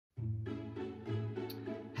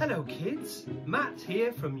Hello kids, Matt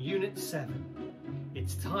here from Unit 7.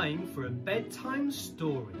 It's time for a bedtime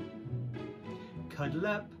story. Cuddle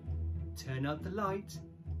up, turn out the light,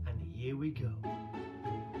 and here we go.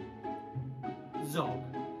 Zog.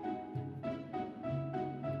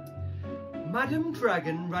 Madam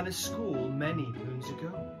Dragon ran a school many moons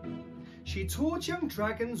ago. She taught young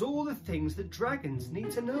dragons all the things that dragons need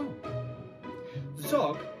to know.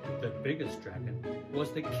 Zog, the biggest dragon,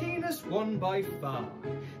 was the keenest one by far.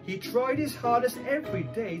 He tried his hardest every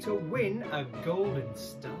day to win a golden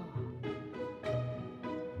star.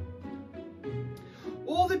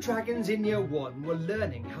 All the dragons in year 1 were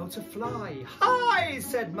learning how to fly. "Hi,"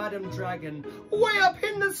 said Madam Dragon, "way up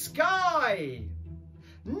in the sky.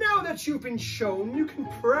 Now that you've been shown, you can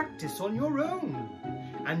practice on your own,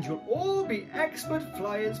 and you'll all be expert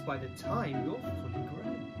flyers by the time you're fully grown."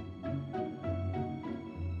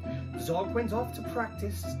 Zog went off to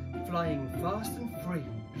practice, flying fast and free.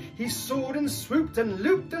 He soared and swooped and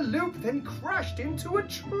looped a loop, then crashed into a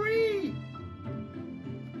tree.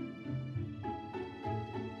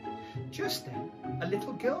 Just then, a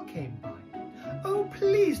little girl came by. "Oh,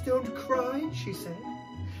 please don't cry," she said.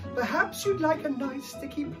 "Perhaps you'd like a nice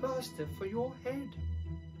sticky plaster for your head."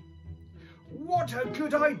 "What a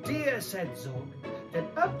good idea," said Zog. Then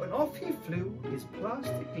up and off he flew, his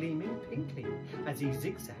plaster gleaming pinkly as he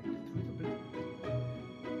zigzagged through the blue.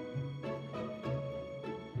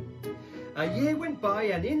 A year went by,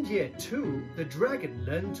 and in year 2, the dragon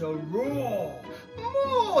learned to roar.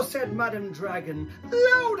 "More," said Madam Dragon,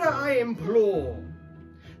 "louder I implore.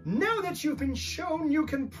 Now that you've been shown, you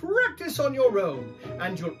can practice on your own,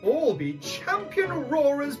 and you'll all be champion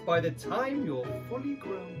roarers by the time you're fully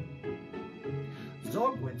grown."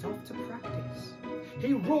 Zog went off to practice.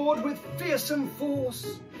 He roared with fearsome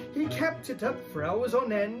force. He kept it up for hours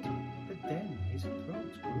on end, but then his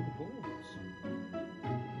throat grew hoarse.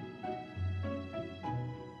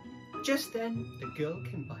 Just then the girl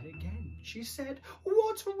came by again. She said,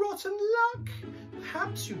 "What rotten luck!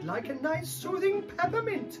 Perhaps you'd like a nice soothing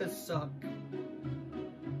peppermint to suck."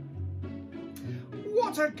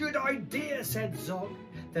 "What a good idea," said Zog.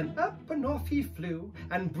 Then up and off he flew,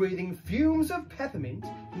 and breathing fumes of peppermint,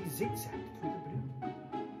 he zigzagged through the blue.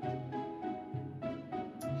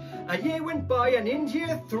 A year went by, and in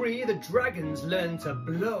year 3, the dragons learned to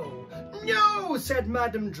blow. "No," said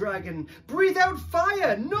Madam Dragon, "breathe out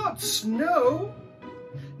fire, not snow.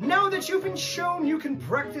 Now that you've been shown, you can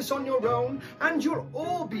practice on your own, and you'll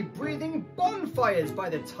all be breathing bonfires by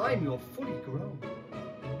the time you're fully grown."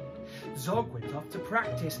 Zog went off to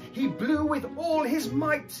practice. He blew with all his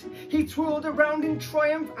might. He twirled around in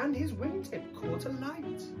triumph, and his wingtip caught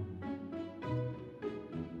alight.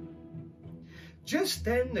 Just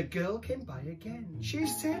then the girl came by again. She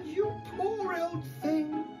said, "You poor old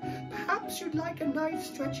thing, perhaps you'd like a nice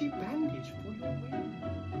stretchy bandage for your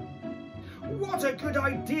wing." "What a good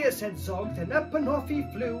idea," said Zog. Then up and off he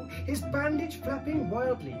flew, his bandage flapping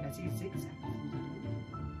wildly as he zigzagged.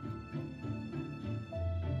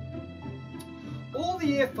 All the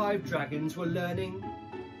year 5 dragons were learning,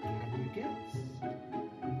 can you guess?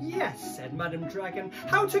 "Yes," said Madam Dragon,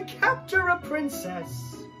 "how to capture a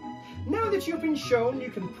princess. Now that you've been shown, you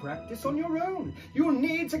can practice on your own. You'll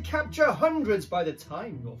need to capture hundreds by the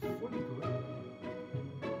time you're fully grown."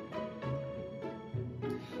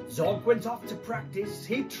 Zog went off to practice.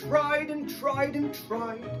 He tried and tried and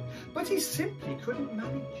tried, but he simply couldn't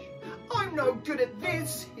manage. "I'm no good at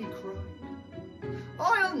this," he cried.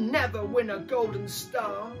 "I'll never win a golden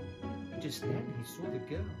star." Just then he saw the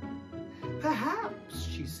girl. "Perhaps,"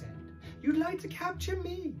 she said, "you'd like to capture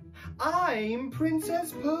me. I'm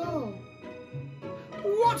Princess Pearl."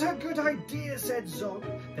 "What a good idea," said Zog.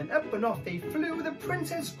 Then up and off they flew, the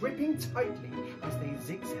princess gripping tightly as they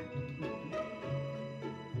zigzagged.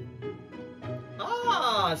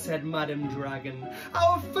 "Ah," said Madam Dragon,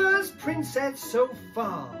 "our first princess so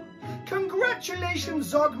far. Congratulations,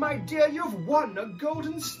 Zog, my dear, you've won a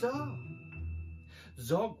golden star."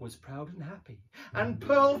 Zog was proud and happy, and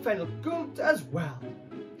Pearl felt good as well.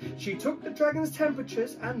 She took the dragon's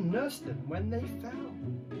temperatures and nursed them when they fell.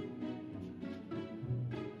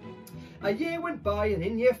 A year went by, and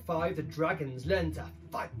in year 5 the dragons learned to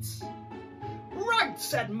fight. "Right,"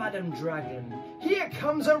 said Madam Dragon, "here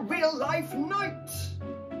comes a real-life knight."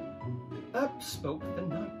 Up spoke the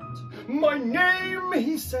knight. "My name,"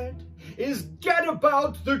 he said, "is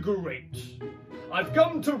Gadabout the Great. I've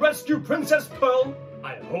come to rescue Princess Pearl.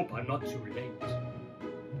 I hope I'm not too late."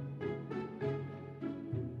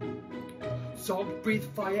 Zog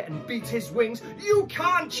breathed fire and beat his wings. "You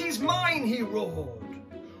can't, she's mine," he roared.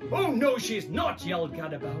 "Oh no, she's not," yelled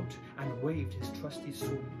Gadabout, and waved his trusty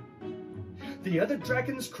sword. The other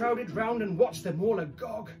dragons crowded round and watched them all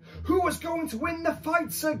agog. Who was going to win the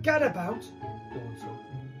fight, Sir Gadabout? thought Zog.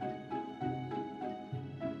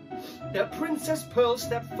 The Princess Pearl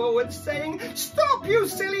stepped forward, saying, "Stop, you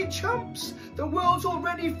silly chumps! The world's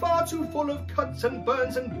already far too full of cuts and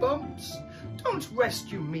burns and bumps. Don't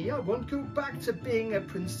rescue me, I won't go back to being a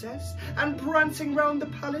princess and prancing round the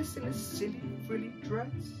palace in a silly, frilly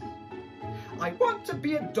dress. I want to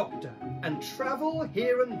be a doctor and travel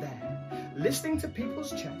here and there, listening to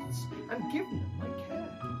people's chests and giving them my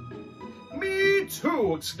care." "Me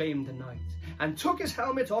too," exclaimed the knight, and took his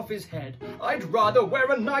helmet off his head. "I'd rather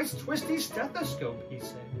wear a nice twisty stethoscope," he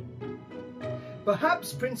said.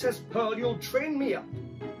 "Perhaps, Princess Pearl, you'll train me up."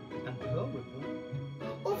 And Pearl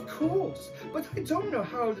replied, "Of course, but I don't know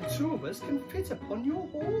how the two of us can fit upon your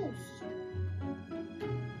horse."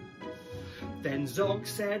 Then Zog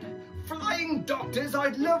said, "Flying doctors,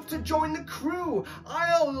 I'd love to join the crew.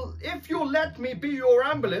 If you'll let me be your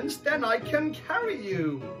ambulance, then I can carry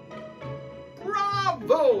you."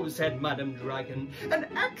 "Bravo," said Madam Dragon, "an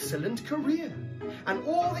excellent career." And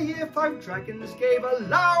all the Year 5 dragons gave a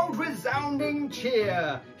loud resounding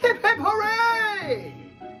cheer. Hip hip hooray!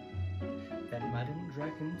 Then Madam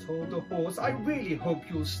Dragon told the horse, "I really hope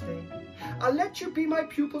you'll stay. I'll let you be my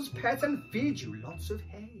pupil's pet and feed you lots of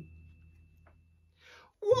hay."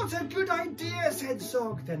 "What a good idea," said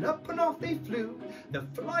Zog. Then up and off they flew, the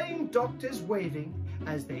flying doctors waving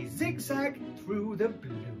as they zigzagged through the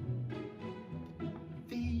blue.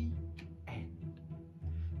 The end.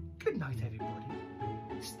 Good night, everybody.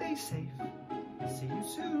 Stay safe. See you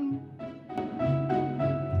soon.